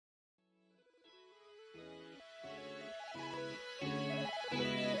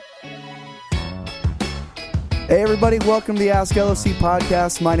Hey everybody, welcome to the Ask LFC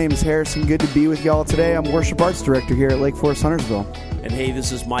podcast. My name is Harrison. Good to be with y'all today. I'm Worship Arts Director here at Lake Forest Huntersville. And hey,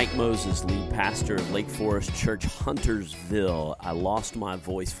 this is Mike Moses, lead pastor of Lake Forest Church Huntersville. I lost my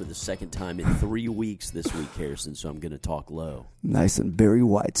voice for the second time in 3 weeks this week, Harrison, so I'm going to talk low. Nice and Barry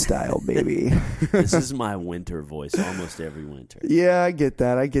White style, baby. This is my winter voice, almost every winter. Yeah, I get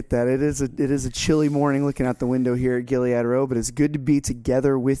that. It is a chilly morning looking out the window here at Gilead Road, but it's good to be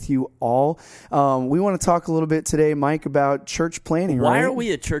together with you all. We want to talk a little bit today, Mike, about church planning. Why right? are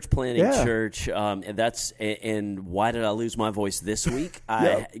we a church planning church? And why did I lose my voice this week?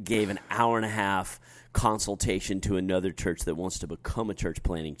 I gave an hour and a half consultation to another church that wants to become a church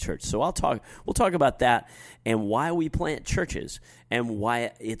planting church. So we'll talk about that and why we plant churches and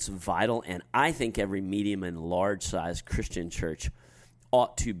why it's vital. And I think every medium and large size Christian church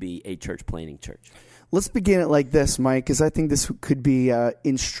ought to be a church planting church. Let's begin it like this, Mike, because I think this could be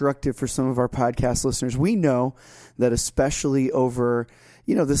instructive for some of our podcast listeners. We know that especially over,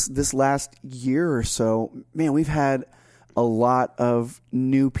 this last year or so, man, we've had a lot of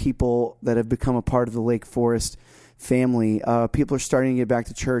new people that have become a part of the Lake Forest family. People are starting to get back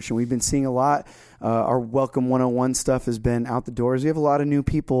to church, and we've been seeing a lot. Our Welcome 101 stuff has been out the doors. We have a lot of new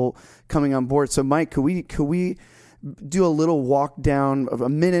people coming on board. So, Mike, could we do a little walk down of a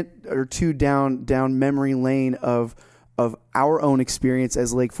minute or two down memory lane of our own experience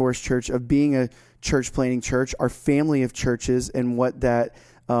as Lake Forest Church, of being a church planting church, our family of churches, and what that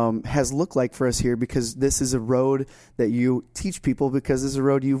has looked like for us here, because this is a road that you teach people, because this is a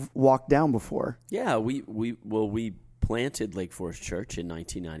road you've walked down before. Yeah, we planted Lake Forest Church in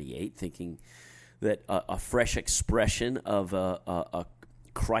 1998, thinking that a fresh expression of a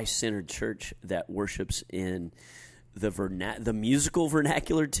Christ-centered church that worships in the musical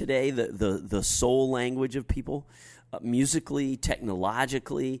vernacular today, the soul language of people, musically,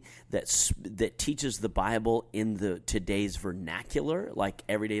 technologically, that teaches the Bible in the today's vernacular, like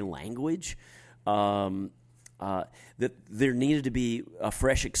everyday language. That there needed to be a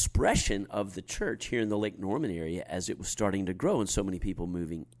fresh expression of the church here in the Lake Norman area as it was starting to grow and so many people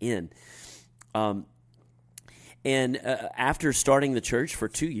moving in. And after starting the church for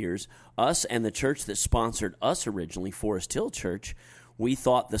 2 years, us and the church that sponsored us originally, Forest Hill Church, we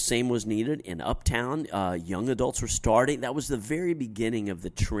thought the same was needed in Uptown. Young adults were starting. That was the very beginning of the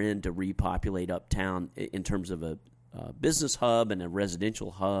trend to repopulate Uptown in terms of a business hub and a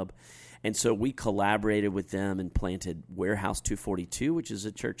residential hub. And so we collaborated with them and planted Warehouse 242, which is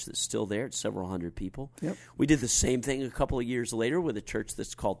a church that's still there. It's several hundred people. Yep. We did the same thing a couple of years later with a church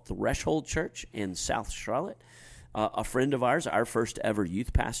that's called Threshold Church in South Charlotte. A friend of ours, our first ever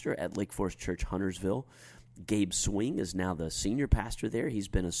youth pastor at Lake Forest Church Huntersville, Gabe Swing, is now the senior pastor there. He's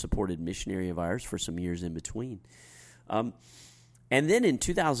been a supported missionary of ours for some years in between. And then in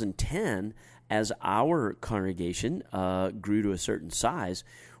 2010, as our congregation grew to a certain size,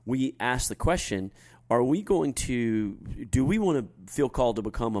 we asked the question, do we want to feel called to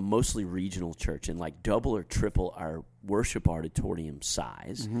become a mostly regional church and like double or triple our worship auditorium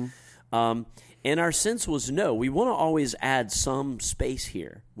size? Mm-hmm. And our sense was no. We want to always add some space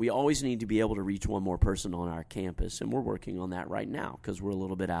here. We always need to be able to reach one more person on our campus, and we're working on that right now because we're a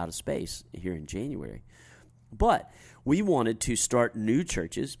little bit out of space here in January. But we wanted to start new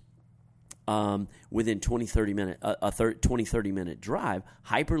churches within 20-30 minute drive,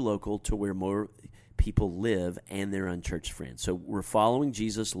 hyper-local to where more people live and their unchurched friends. So we're following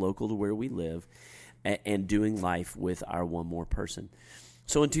Jesus local to where we live and doing life with our one more person.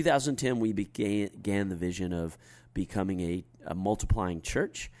 So in 2010, we began the vision of becoming a multiplying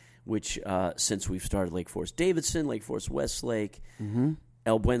church, which since we've started Lake Forest Davidson, Lake Forest Westlake, mm-hmm.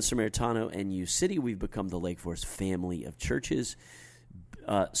 El Buen Samaritano, and U City, we've become the Lake Forest family of churches.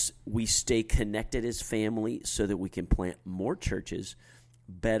 We stay connected as family so that we can plant more churches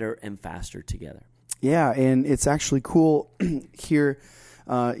better and faster together. Yeah, and it's actually cool here,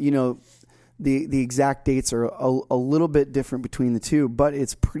 The exact dates are a little bit different between the two, but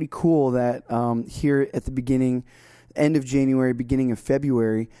it's pretty cool that here at the end of January, beginning of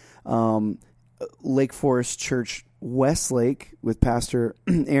February, Lake Forest Church Westlake with Pastor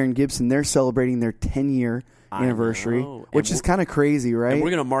Aaron Gibson, they're celebrating their 10-year anniversary, which is kind of crazy, right? And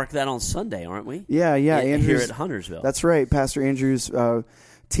we're going to mark that on Sunday, aren't we? Yeah. Here at Huntersville. That's right. Pastor Andrew's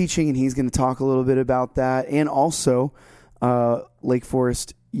teaching, and he's going to talk a little bit about that, and also Lake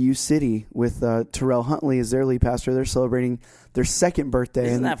Forest U City with Terrell Huntley as their lead pastor. They're celebrating their second birthday.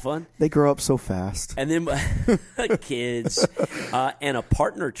 Isn't that fun? They grow up so fast. And then kids and a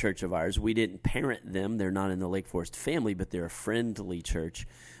partner church of ours, we didn't parent them. They're not in the Lake Forest family, but they're a friendly church.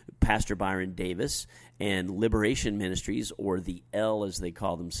 Pastor Byron Davis and Liberation Ministries, or the L as they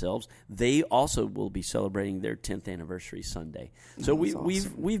call themselves, they also will be celebrating their 10th anniversary Sunday. So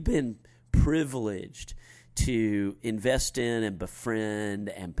we've been privileged to invest in and befriend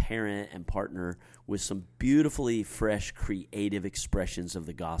and parent and partner with some beautifully fresh, creative expressions of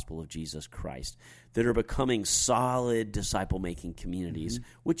the gospel of Jesus Christ that are becoming solid disciple-making communities,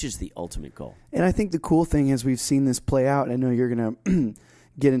 which is the ultimate goal. And I think the cool thing is we've seen this play out. I know you're going to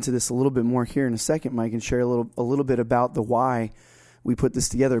get into this a little bit more here in a second, Mike, and share a little bit about the why we put this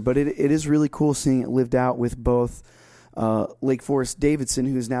together. But it is really cool seeing it lived out with both Lake Forest Davidson,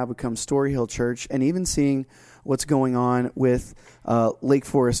 who's now become Story Hill Church, and even seeing what's going on with Lake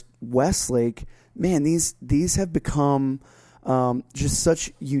Forest Westlake. Man, these have become just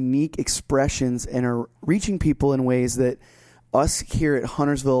such unique expressions and are reaching people in ways that us here at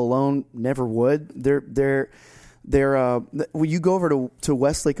Huntersville alone never would. They're when you go over to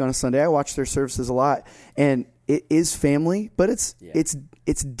Westlake on a Sunday, I watch their services a lot, and it is family, but it's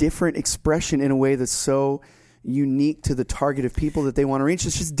different expression in a way that's so unique to the target of people that they want to reach.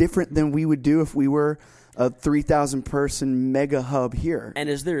 It's just different than we would do if we were a 3,000 person mega hub here. And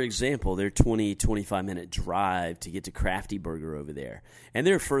as their example, their 25-minute drive to get to Crafty Burger over there. And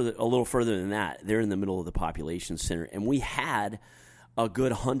they're a little further than that. They're in the middle of the population center. And we had a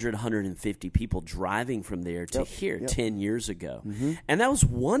good 100, 150 people driving from there to here 10 years ago. Mm-hmm. And that was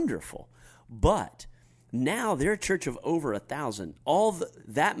wonderful. But now they're a church of over 1,000.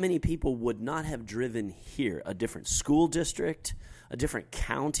 That many people would not have driven here. A different school district, a different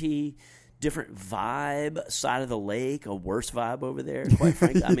county, different vibe, side of the lake, a worse vibe over there, quite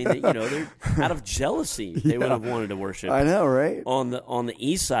frankly. I mean, they're out of jealousy. They would have wanted to worship. I know, right? On the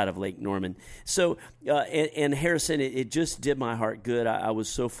east side of Lake Norman. So, and Harrison, it just did my heart good. I was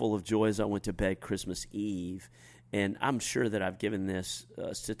so full of joy as I went to bed Christmas Eve. And I'm sure that I've given this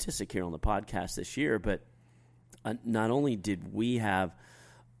statistic here on the podcast this year, but not only did we have,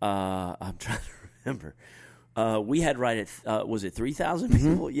 I'm trying to remember, we had right at, was it 3,000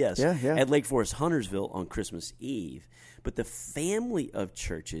 people? Mm-hmm. Yes. Yeah. At Lake Forest Huntersville on Christmas Eve. But the family of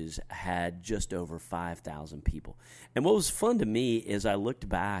churches had just over 5,000 people. And what was fun to me is I looked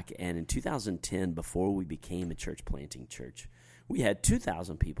back, and in 2010, before we became a church planting church, we had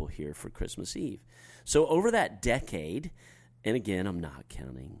 2,000 people here for Christmas Eve. So over that decade, and again, I'm not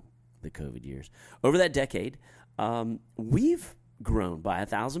counting the COVID years, over that decade, we've grown by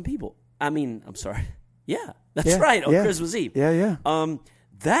 1,000 people. I mean, I'm sorry. Yeah, that's right, on Christmas Eve. Yeah.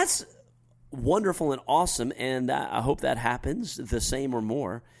 That's wonderful and awesome, and I hope that happens the same or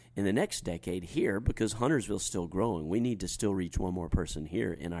more in the next decade here, because Huntersville's still growing. We need to still reach one more person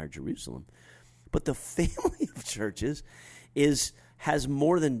here in our Jerusalem. But the family of churches has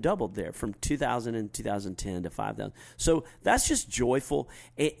more than doubled there from 2000 and 2010 to 5,000. So that's just joyful,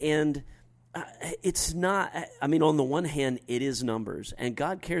 and it's not, I mean, on the one hand, it is numbers, and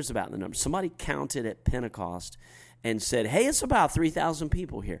God cares about the numbers. Somebody counted at Pentecost and said, hey, it's about 3,000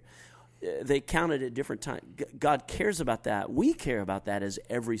 people here. They counted at different times. God cares about that. We care about that as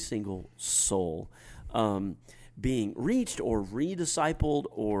every single soul being reached or rediscipled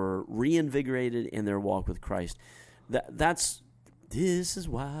or reinvigorated in their walk with Christ. This is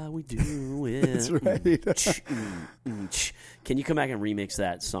why we do it. That's right. Can you come back and remix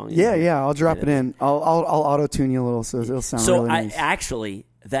that song? Yeah. I'll drop it in. I'll auto-tune you a little, so it'll sound really nice. Actually,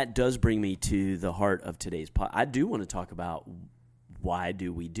 that does bring me to the heart of today's pod. I do want to talk about why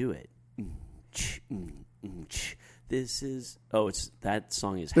do we do it. That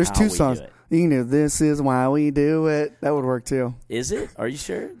song is There's how two we songs. do it. You know, this is why we do it. That would work too. Is it? Are you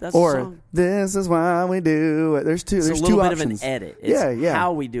sure? That's or the song? This is why we do it. There's two. It's There's a little two bit options. of an edit. It's yeah.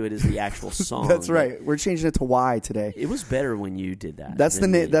 How we do it is the actual song. That's right. We're changing it to why today. It was better when you did that. That's the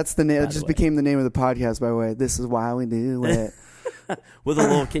name. That's the name. It just way. became the name of the podcast. By the way, this is why we do it. With a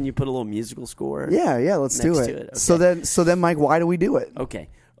little, can you put a little musical score? Yeah. Let's do it. To it? Okay. So then, Mike, why do we do it? Okay.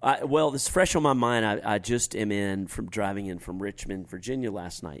 Well, it's fresh on my mind. I just am driving in from Richmond, Virginia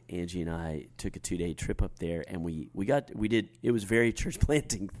last night. Angie and I took a 2-day trip up there, and it was very church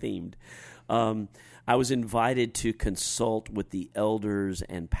planting themed. I was invited to consult with the elders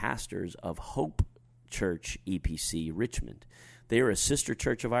and pastors of Hope Church EPC Richmond. They are a sister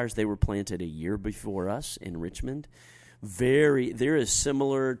church of ours. They were planted a year before us in Richmond. They're as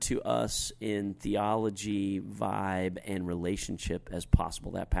similar to us in theology, vibe, and relationship as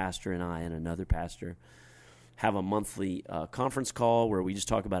possible. That pastor and I and another pastor have a monthly conference call where we just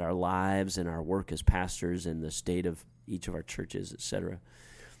talk about our lives and our work as pastors and the state of each of our churches, etc.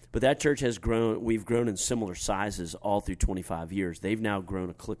 But that church has grown. We've grown in similar sizes all through 25 years. They've now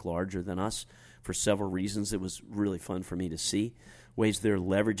grown a click larger than us for several reasons. It was really fun for me to see. ways they're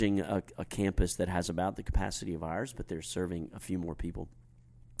leveraging a campus that has about the capacity of ours, but they're serving a few more people.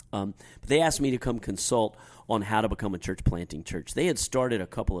 But they asked me to come consult on how to become a church planting church. They had started a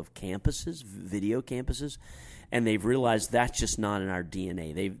couple of campuses, video campuses, and they've realized that's just not in our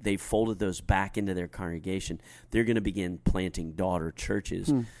DNA. They've folded those back into their congregation. They're going to begin planting daughter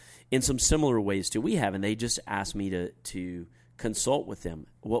churches in some similar ways to we have, and they just asked me to consult with them.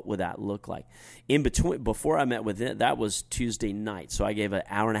 What would that look like? In between, before I met with them, that was Tuesday night, so I gave an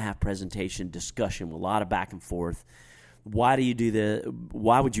hour-and-a-half presentation discussion with a lot of back and forth. Why do you do the?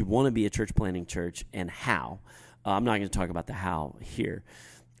 Why would you want to be a church planting church, and how? I'm not going to talk about the how here.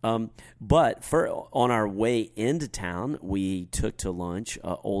 But on our way into town, we took to lunch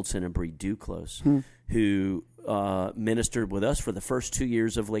Olson and Bree Duclos, who ministered with us for the first 2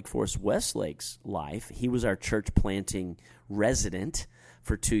 years of Lake Forest Westlake's life. He was our church planting resident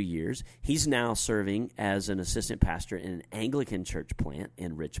for 2 years. He's now serving as an assistant pastor in an Anglican church plant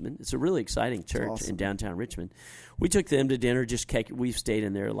in Richmond. It's a really exciting church in downtown Richmond. We took them to dinner, we've stayed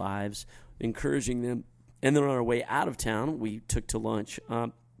in their lives, encouraging them. And then on our way out of town, we took to lunch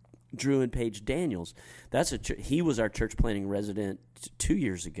Drew and Paige Daniels. He was our church planting resident 2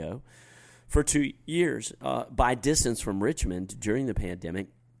 years ago for 2 years by distance from Richmond during the pandemic.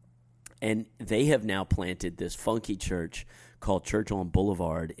 And they have now planted this funky church called Church on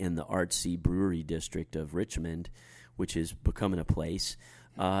Boulevard in the artsy brewery district of Richmond, which is becoming a place.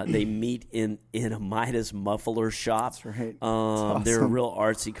 They meet in a Midas muffler shop. That's right. Awesome. They're a real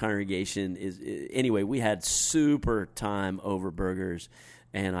artsy congregation. Anyway, we had super time over burgers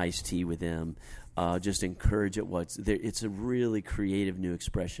and iced tea with them. Just encourage it. It's a really creative new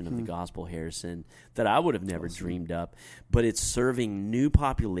expression of the gospel, Harrison, that I would have never dreamed up. But it's serving new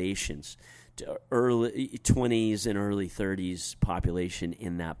populations, to early 20s and early 30s population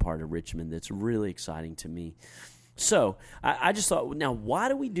in that part of Richmond. That's really exciting to me. So I just thought, now why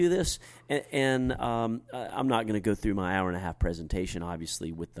do we do this? And I'm not going to go through my hour-and-a-half presentation,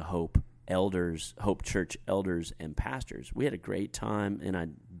 obviously, with the Hope Church elders and pastors. We had a great time, and I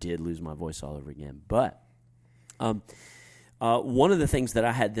did lose my voice all over again. But one of the things that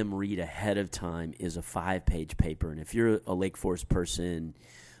I had them read ahead of time is a 5-page paper. And if you're a Lake Forest person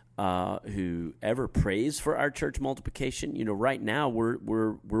who ever prays for our church multiplication, right now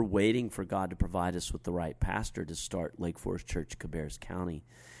we're waiting for God to provide us with the right pastor to start Lake Forest Church, Cabarrus County,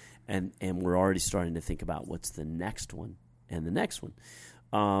 and we're already starting to think about what's the next one and the next one.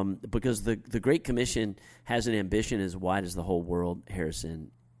 Because the Great Commission has an ambition as wide as the whole world,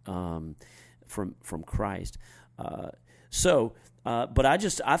 Harrison, from Christ. But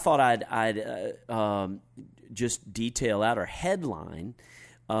I thought I'd just detail out or headline.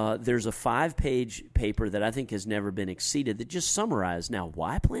 There's a 5-page paper that I think has never been exceeded that just summarized now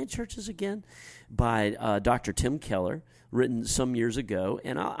why plant churches again by Dr. Tim Keller, written some years ago,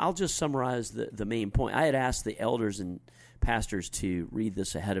 and I'll just summarize the main point. I had asked the elders and pastors to read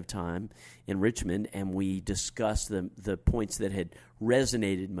this ahead of time in Richmond, and we discussed the points that had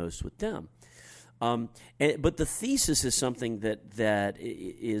resonated most with them. But the thesis is something that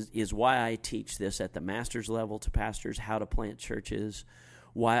is why I teach this at the master's level to pastors, how to plant churches,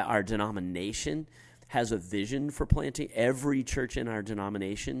 why our denomination has a vision for planting, every church in our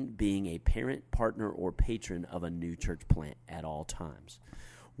denomination being a parent, partner, or patron of a new church plant at all times.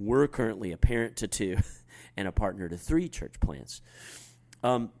 We're currently a parent to 2 and a partner to 3 church plants.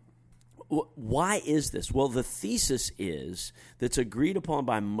 Why is this? Well, the thesis that's agreed upon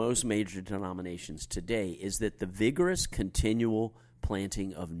by most major denominations today is that the vigorous, continual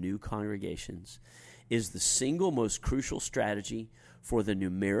planting of new congregations is the single most crucial strategy for the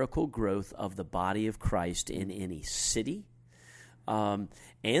numerical growth of the body of Christ in any city, and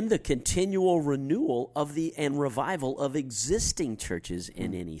the continual renewal and revival of existing churches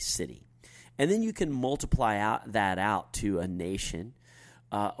in any city. And then you can multiply that out to a nation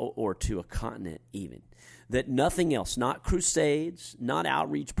or to a continent even. That nothing else, not crusades, not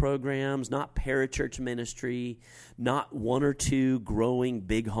outreach programs, not parachurch ministry, not 1 or 2 growing,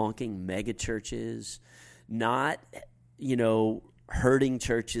 big honking mega churches, not, hurting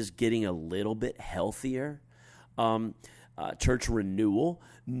churches getting a little bit healthier, church renewal.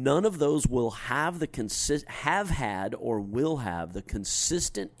 None of those will have had or will have the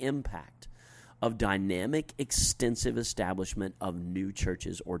consistent impact of dynamic, extensive establishment of new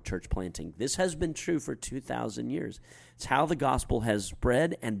churches or church planting. This has been true for 2,000 years. It's how the gospel has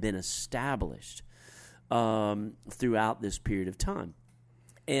spread and been established throughout this period of time.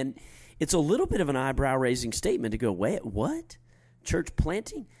 And it's a little bit of an eyebrow-raising statement to go, wait, what? Church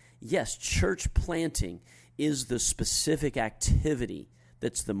planting? Yes, church planting is the specific activity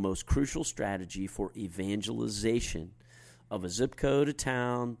that's the most crucial strategy for evangelization of a zip code, a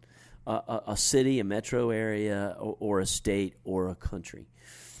town, a city, a metro area, or a state, or a country.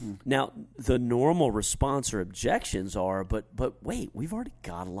 Now, the normal response or objections are, but wait, we've already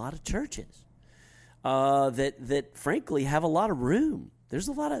got a lot of churches that frankly have a lot of room. There's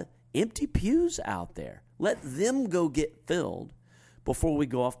a lot of empty pews out there. Let them go get filled before we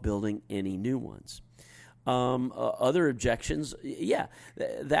go off building any new ones. Other objections,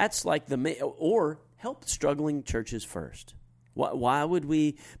 that's like or help struggling churches first. Why would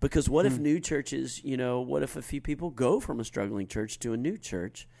we? Because what if new churches, what if a few people go from a struggling church to a new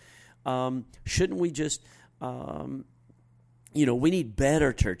church? Shouldn't we just, we need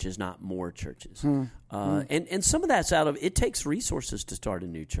better churches, not more churches. And some of that's it takes resources to start a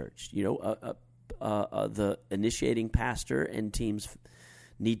new church. The initiating pastor and teams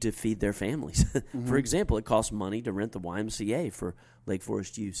need to feed their families. For example, it costs money to rent the YMCA for Lake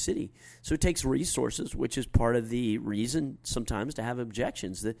Forest U City. So it takes resources, which is part of the reason sometimes to have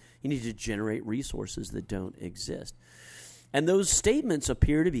objections, that you need to generate resources that don't exist. And those statements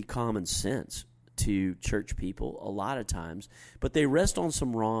appear to be common sense to church people a lot of times, but they rest on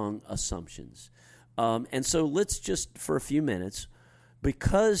some wrong assumptions. And so let's just, for a few minutes,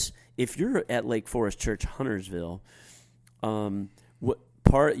 because if you're at Lake Forest Church Huntersville,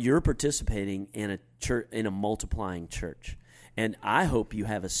 you're participating in a church, in a multiplying church. And I hope you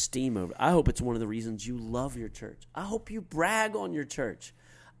have esteem over it. I hope it's one of the reasons you love your church. I hope you brag on your church.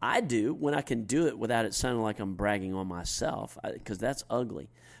 I do when I can do it without it sounding like I'm bragging on myself, because that's ugly.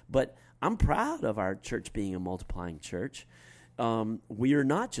 But I'm proud of our church being a multiplying church. We are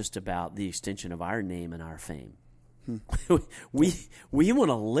not just about the extension of our name and our fame. We want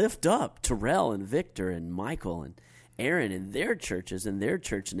to lift up Terrell and Victor and Michael and Aaron and their churches and their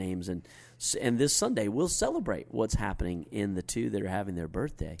church names, and this Sunday we'll celebrate what's happening in the two that are having their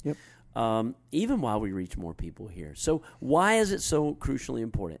birthday. Yep. Even while we reach more people here. So why is it so crucially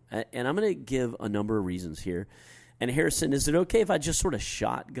important? And I'm going to give a number of reasons here. And Harrison, is it okay if I just sort of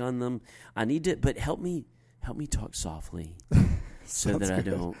shotgun them? I need to, but help me talk softly so that I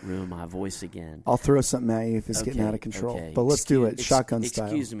don't ruin my voice again. I'll throw something at you if it's getting out of control. Okay. But let's do it shotgun style.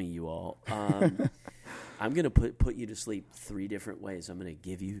 Excuse me, you all. I'm going to put you to sleep 3 different ways. I'm going to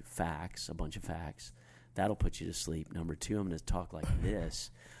give you facts, a bunch of facts. That'll put you to sleep. Number 2, I'm going to talk like this.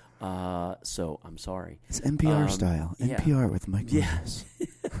 So I'm sorry. It's NPR style. NPR with Mike Lewis.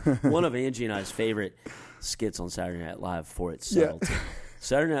 One of Angie and I's favorite skits on Saturday Night Live for its subtlety.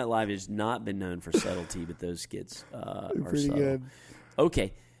 Saturday Night Live has not been known for subtlety, but those skits are pretty subtle. Good.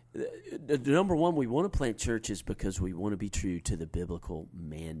 Okay. The number 1, we want to plant churches because we want to be true to the biblical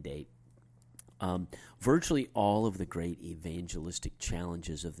mandate. Virtually all of the great evangelistic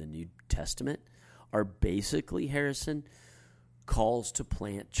challenges of the New Testament are basically, Harrison, calls to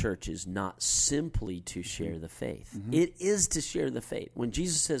plant churches, not simply to share the faith. It is to share the faith. When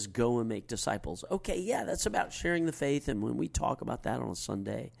Jesus says, go and make disciples, okay, that's about sharing the faith, and when we talk about that on a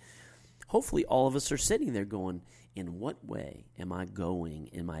Sunday, hopefully all of us are sitting there going, in what way am I going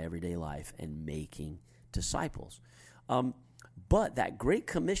in my everyday life and making disciples? But that Great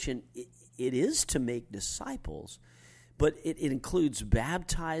Commission, it is to make disciples, but it includes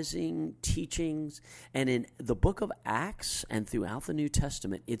baptizing, teachings, and in the book of Acts and throughout the New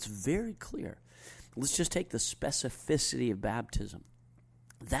Testament, it's very clear. Let's just take the specificity of baptism.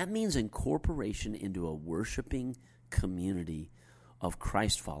 That means incorporation into a worshiping community of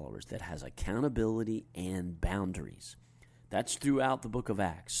Christ followers that has accountability and boundaries. That's throughout the book of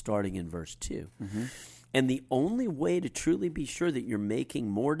Acts, starting in verse 2. And the only way to truly be sure that you're making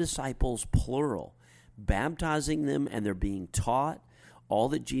more disciples, plural, baptizing them and they're being taught all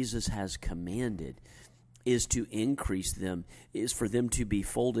that Jesus has commanded, is to increase them, is for them to be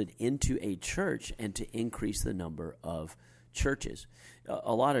folded into a church and to increase the number of churches.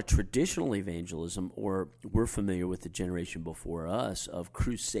 A lot of traditional evangelism, or we're familiar with the generation before us of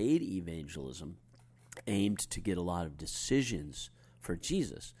crusade evangelism, aimed to get a lot of decisions for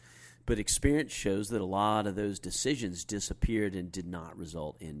Jesus. But experience shows that a lot of those decisions disappeared and did not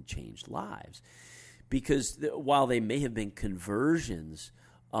result in changed lives. Because while they may have been conversions,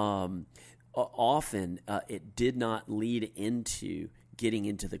 often it did not lead into getting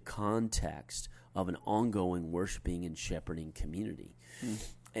into the context of an ongoing worshiping and shepherding community.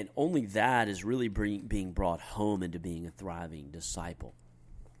 And only that is really being brought home into being a thriving disciple.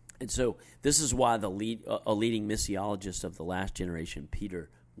 And so this is why a leading missiologist of the last generation, Peter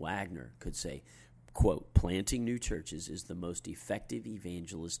Wagner, could say, quote, planting new churches is the most effective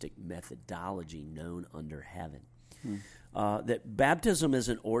evangelistic methodology known under heaven. That baptism is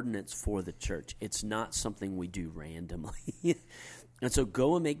an ordinance for the church. It's not something we do randomly. And so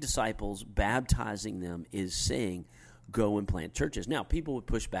go and make disciples, baptizing them is saying, go and plant churches. Now, people would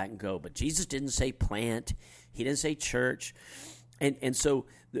push back and go, but Jesus didn't say plant. He didn't say church. And so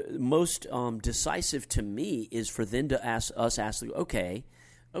the most decisive to me is for them to ask, okay,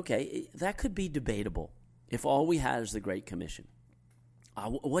 that could be debatable if all we had is the Great Commission.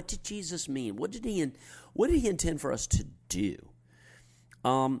 What did Jesus mean? What did he intend for us to do?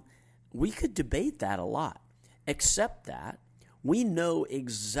 We could debate that a lot, except that we know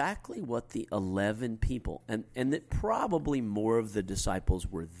exactly what the 11 people, and that probably more of the disciples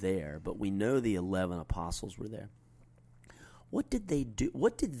were there, but we know the 11 apostles were there. What did they do?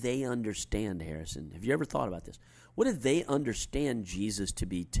 What did they understand, Harrison? Have you ever thought about this? What did they understand Jesus to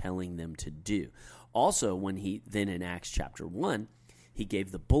be telling them to do? Also, when he then in Acts chapter 1, he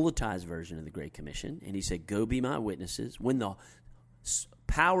gave the bulletized version of the Great Commission, and he said, go be my witnesses. When the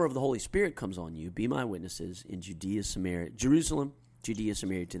power of the Holy Spirit comes on you, be my witnesses in Jerusalem, Judea,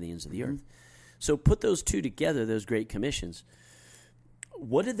 Samaria, to the ends of the earth. So put those two together, those Great Commissions.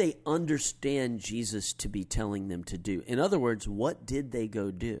 What did they understand Jesus to be telling them to do? In other words, what did they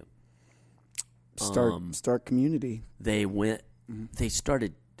go do? Start community. They went. They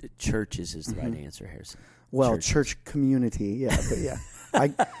started churches. Is the right answer, Harrison? Well, church community. Yeah, but yeah,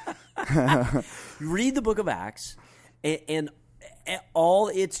 read the Book of Acts, and all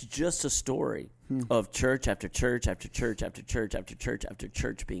it's just a story of church after church after church after church after church after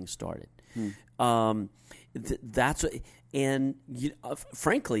church being started. That's what. And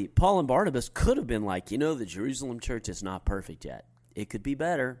frankly, Paul and Barnabas could have been like, the Jerusalem church is not perfect yet. It could be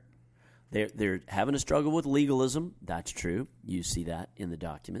better. They're having a struggle with legalism. That's true. You see that in the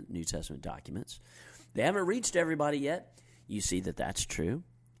New Testament documents. They haven't reached everybody yet. You see that that's true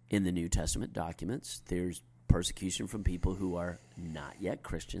in the New Testament documents. There's persecution from people who are not yet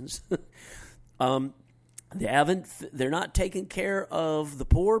Christians. They're not taking care of the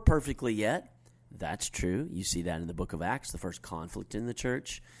poor perfectly yet. That's true. You see that in the book of Acts. The first conflict in the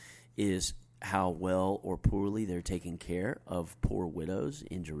church is how well or poorly they're taking care of poor widows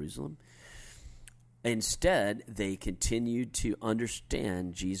in Jerusalem. Instead, they continued to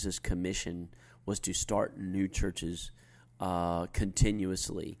understand Jesus' commission was to start new churches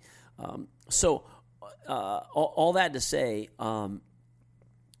continuously. So all that to say,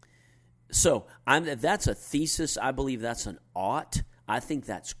 that's a thesis. I believe that's an ought. I think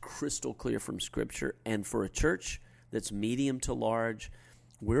that's crystal clear from Scripture. And for a church that's medium to large,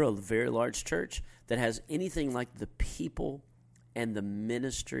 we're a very large church that has anything like the people and the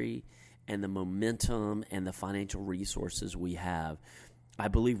ministry and the momentum and the financial resources we have. I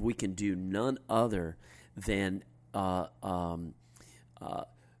believe we can do none other than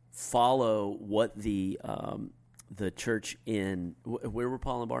follow what the church in where were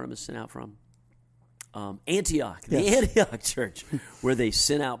Paul and Barnabas sent out from? Antioch, the Antioch church, where they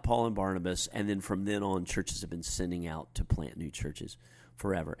sent out Paul and Barnabas, and then from then on, churches have been sending out to plant new churches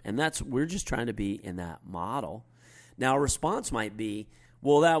forever. And we're just trying to be in that model. Now, a response might be,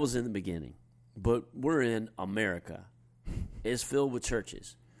 well, that was in the beginning, but we're in America. It's filled with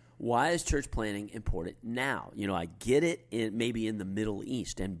churches. Why is church planting important now? I get it maybe in the Middle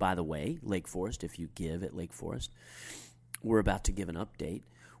East. And by the way, Lake Forest, if you give at Lake Forest, we're about to give an update.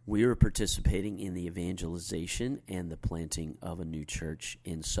 We are participating in the evangelization and the planting of a new church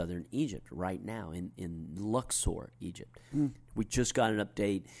in southern Egypt right now, in Luxor, Egypt. We just got an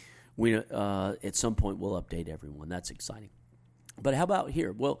update. We at some point we'll update everyone. That's exciting. But how about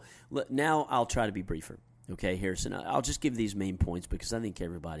here? Well, now I'll try to be briefer. Okay, Harrison, I'll just give these main points because I think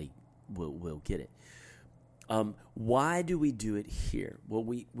everybody will get it. Why do we do it here? Well,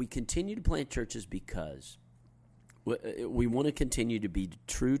 we continue to plant churches because we want to continue to be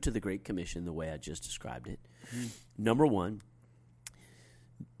true to the Great Commission the way I just described it. Number one,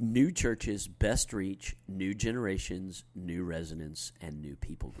 new churches best reach new generations, new residents, and new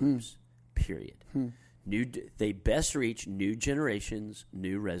people groups, period. They best reach new generations,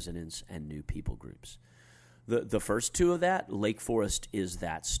 new residents, and new people groups. The first two of that, Lake Forest is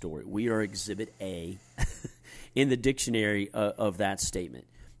that story. We are Exhibit A in the dictionary of that statement.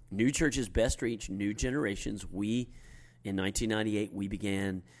 New churches best reach new generations. In 1998, we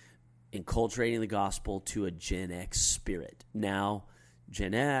began enculturating the gospel to a Gen X spirit. Now,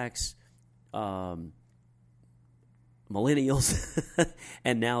 Gen X, millennials,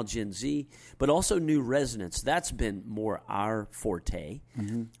 and now Gen Z, but also new residents. That's been more our forte.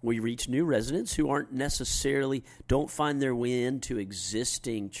 We reach new residents who don't find their way into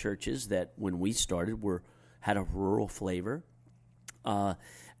existing churches that when we started had a rural flavor.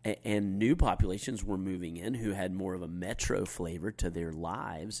 and new populations were moving in who had more of a metro flavor to their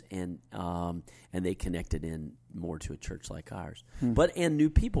lives, and they connected in more to a church like ours. And new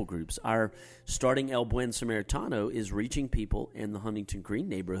people groups. Our starting El Buen Samaritano is reaching people in the Huntington Green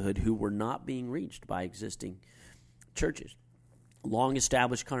neighborhood who were not being reached by existing churches.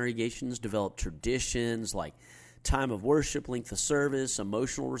 Long-established congregations develop traditions like time of worship, length of service,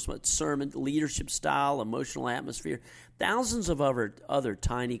 emotional response, sermon, leadership style, emotional atmosphere, thousands of other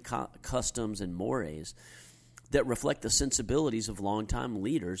tiny customs and mores that reflect the sensibilities of longtime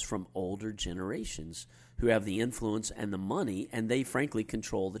leaders from older generations who have the influence and the money, and they frankly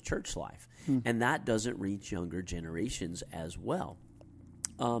control the church life. And that doesn't reach younger generations as well.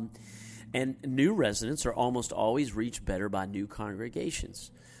 And new residents are almost always reached better by new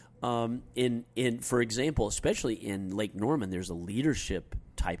congregations. For example, especially in Lake Norman, there's a leadership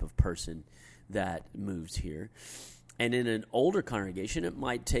type of person that moves here. And in an older congregation, it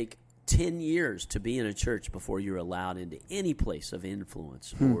might take 10 years to be in a church before you're allowed into any place of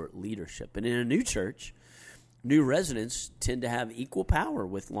influence or leadership. And in a new church, new residents tend to have equal power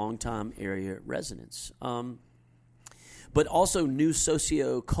with longtime area residents. But also new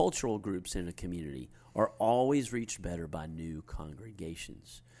socio-cultural groups in a community are always reached better by new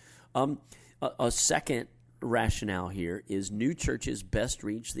congregations. A second rationale here is new churches best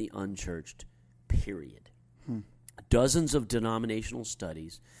reach the unchurched, period. Dozens of denominational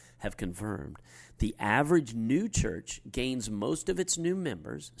studies have confirmed the average new church gains most of its new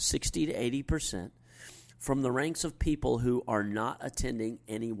members, 60 to 80%, from the ranks of people who are not attending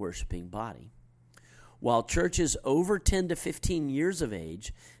any worshiping body, while churches over 10 to 15 years of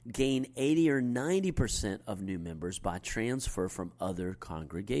age gain 80 or 90% of new members by transfer from other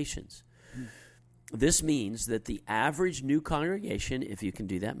congregations. This means that the average new congregation, if you can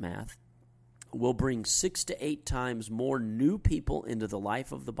do that math, will bring 6 to 8 times more new people into the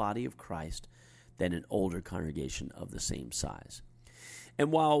life of the body of Christ than an older congregation of the same size.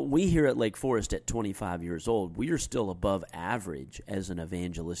 And while we here at Lake Forest at 25 years old, we are still above average as an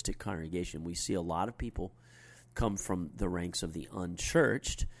evangelistic congregation. We see a lot of people come from the ranks of the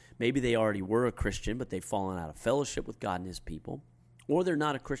unchurched. Maybe they already were a Christian, but they've fallen out of fellowship with God and his people, or they're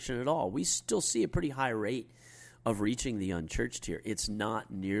not a Christian at all. We still see a pretty high rate of reaching the unchurched here. It's not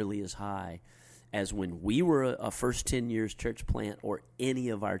nearly as high as when we were a first 10 years church plant or any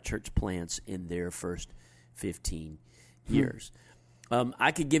of our church plants in their first 15 years.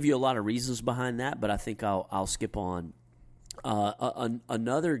 I could give you a lot of reasons behind that, but I think I'll skip on.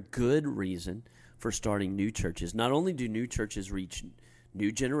 Another good reason for starting new churches, not only do new churches reach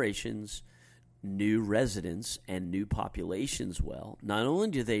new generations, new residents, and new populations well, not only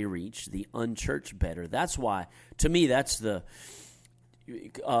do they reach the unchurched better, that's why, to me, that's the...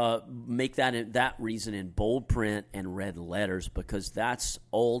 make that reason in bold print and red letters, because that's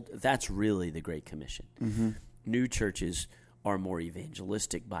really the Great Commission. New churches are more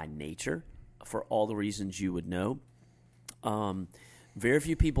evangelistic by nature for all the reasons you would know. Very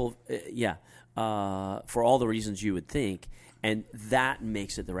few people, for all the reasons you would think, and that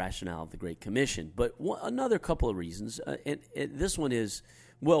makes it the rationale of the Great Commission. But another couple of reasons, this one is,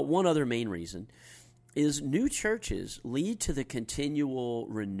 one other main reason is new churches lead to the continual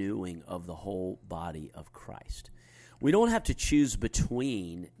renewing of the whole body of Christ. We don't have to choose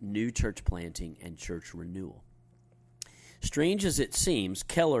between new church planting and church renewal. Strange as it seems,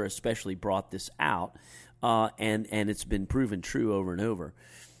 Keller especially brought this out, and it's been proven true over and over,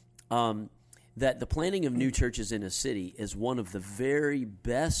 that the planting of new churches in a city is one of the very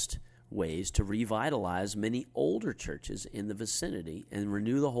best ways to revitalize many older churches in the vicinity and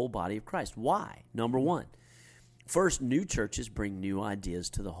renew the whole body of Christ. Why? Number one, first, new churches bring new ideas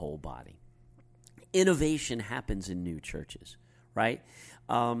to the whole body. Innovation happens in new churches, right?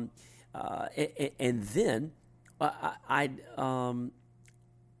 And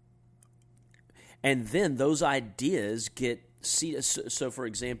then those ideas get seated. So, for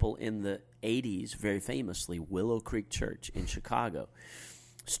example, in the 80s, very famously, Willow Creek Church in Chicago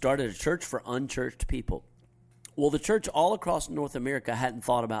started a church for unchurched people. Well, the church all across North America hadn't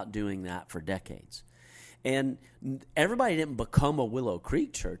thought about doing that for decades. And everybody didn't become a Willow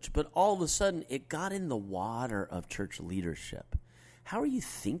Creek Church, but all of a sudden it got in the water of church leadership. How are you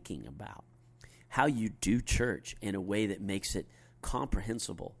thinking about how you do church in a way that makes it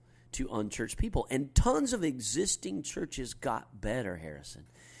comprehensible to unchurched people? And tons of existing churches got better, Harrison,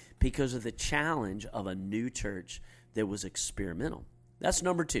 because of the challenge of a new church that was experimental. That's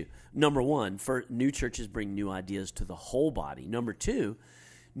number two. Number one, for new churches bring new ideas to the whole body. Number two,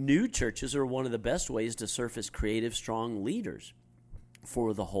 new churches are one of the best ways to surface creative, strong leaders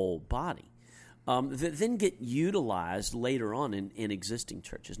for the whole body. that then get utilized later on in existing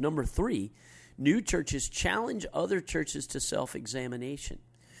churches. Number 3, new churches challenge other churches to self-examination.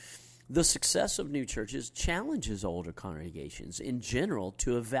 The success of new churches challenges older congregations in general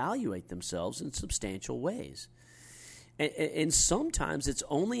to evaluate themselves in substantial ways. And sometimes it's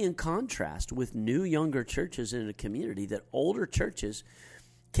only in contrast with new, younger churches in a community that older churches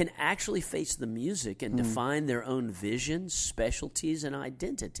can actually face the music and define their own vision, specialties, and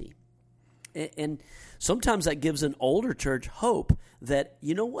identity. And sometimes that gives an older church hope that,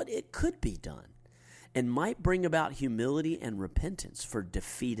 you know what, it could be done, and might bring about humility and repentance for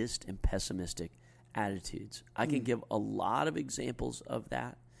defeatist and pessimistic attitudes. I can give a lot of examples of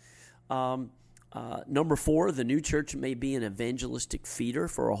that. Number 4, the new church may be an evangelistic feeder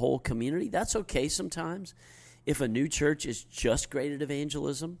for a whole community. That's okay sometimes. If a new church is just great at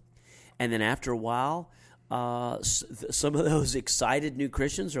evangelism, and then after a while, some of those excited new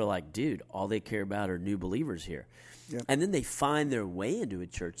Christians are like, dude, all they care about are new believers here. Yep. And then they find their way into a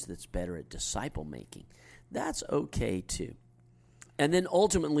church that's better at disciple making. That's okay too. And then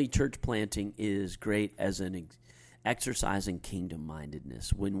ultimately, church planting is great as an exercise in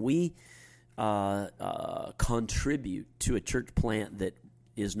kingdom-mindedness. When we contribute to a church plant that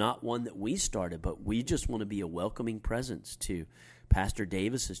is not one that we started, but we just want to be a welcoming presence to Pastor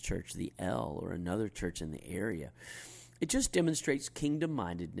Davis's church, the L, or another church in the area. It just demonstrates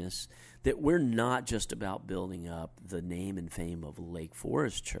kingdom-mindedness, that we're not just about building up the name and fame of Lake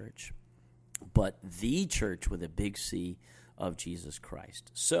Forest Church, but the church with a big C of Jesus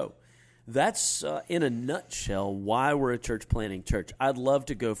Christ. So that's, in a nutshell, why we're a church planting church. I'd love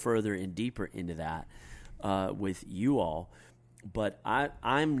to go further and deeper into that with you all. But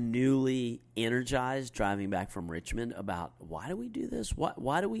I'm newly energized driving back from Richmond about why do we do this?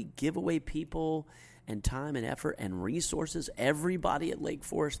 Why do we give away people and time and effort and resources? Everybody at Lake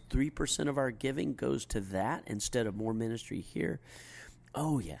Forest, 3% of our giving goes to that instead of more ministry here.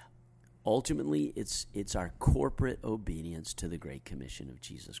 Oh, yeah. Ultimately, it's our corporate obedience to the Great Commission of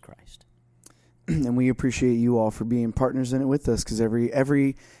Jesus Christ. And we appreciate you all for being partners in it with us, because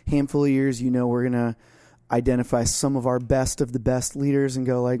every handful of years, we're going to identify some of our best of the best leaders and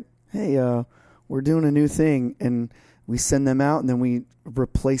go like, hey, we're doing a new thing, and we send them out, and then we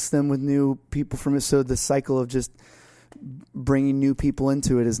replace them with new people from it. So the cycle of just bringing new people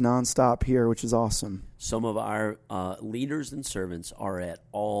into it is nonstop here, which is awesome. Some of our leaders and servants are at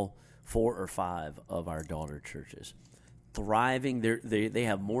all 4 or 5 of our daughter churches, thriving. They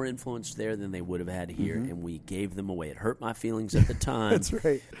have more influence there than they would have had here, and we gave them away. It hurt my feelings at the time. That's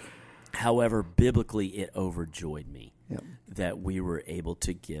right. However, biblically, it overjoyed me that we were able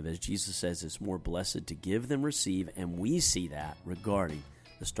to give. As Jesus says, it's more blessed to give than receive, and we see that regarding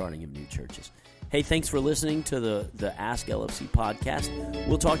the starting of new churches. Hey, thanks for listening to the Ask LFC podcast.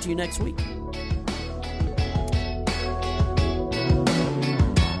 We'll talk to you next week.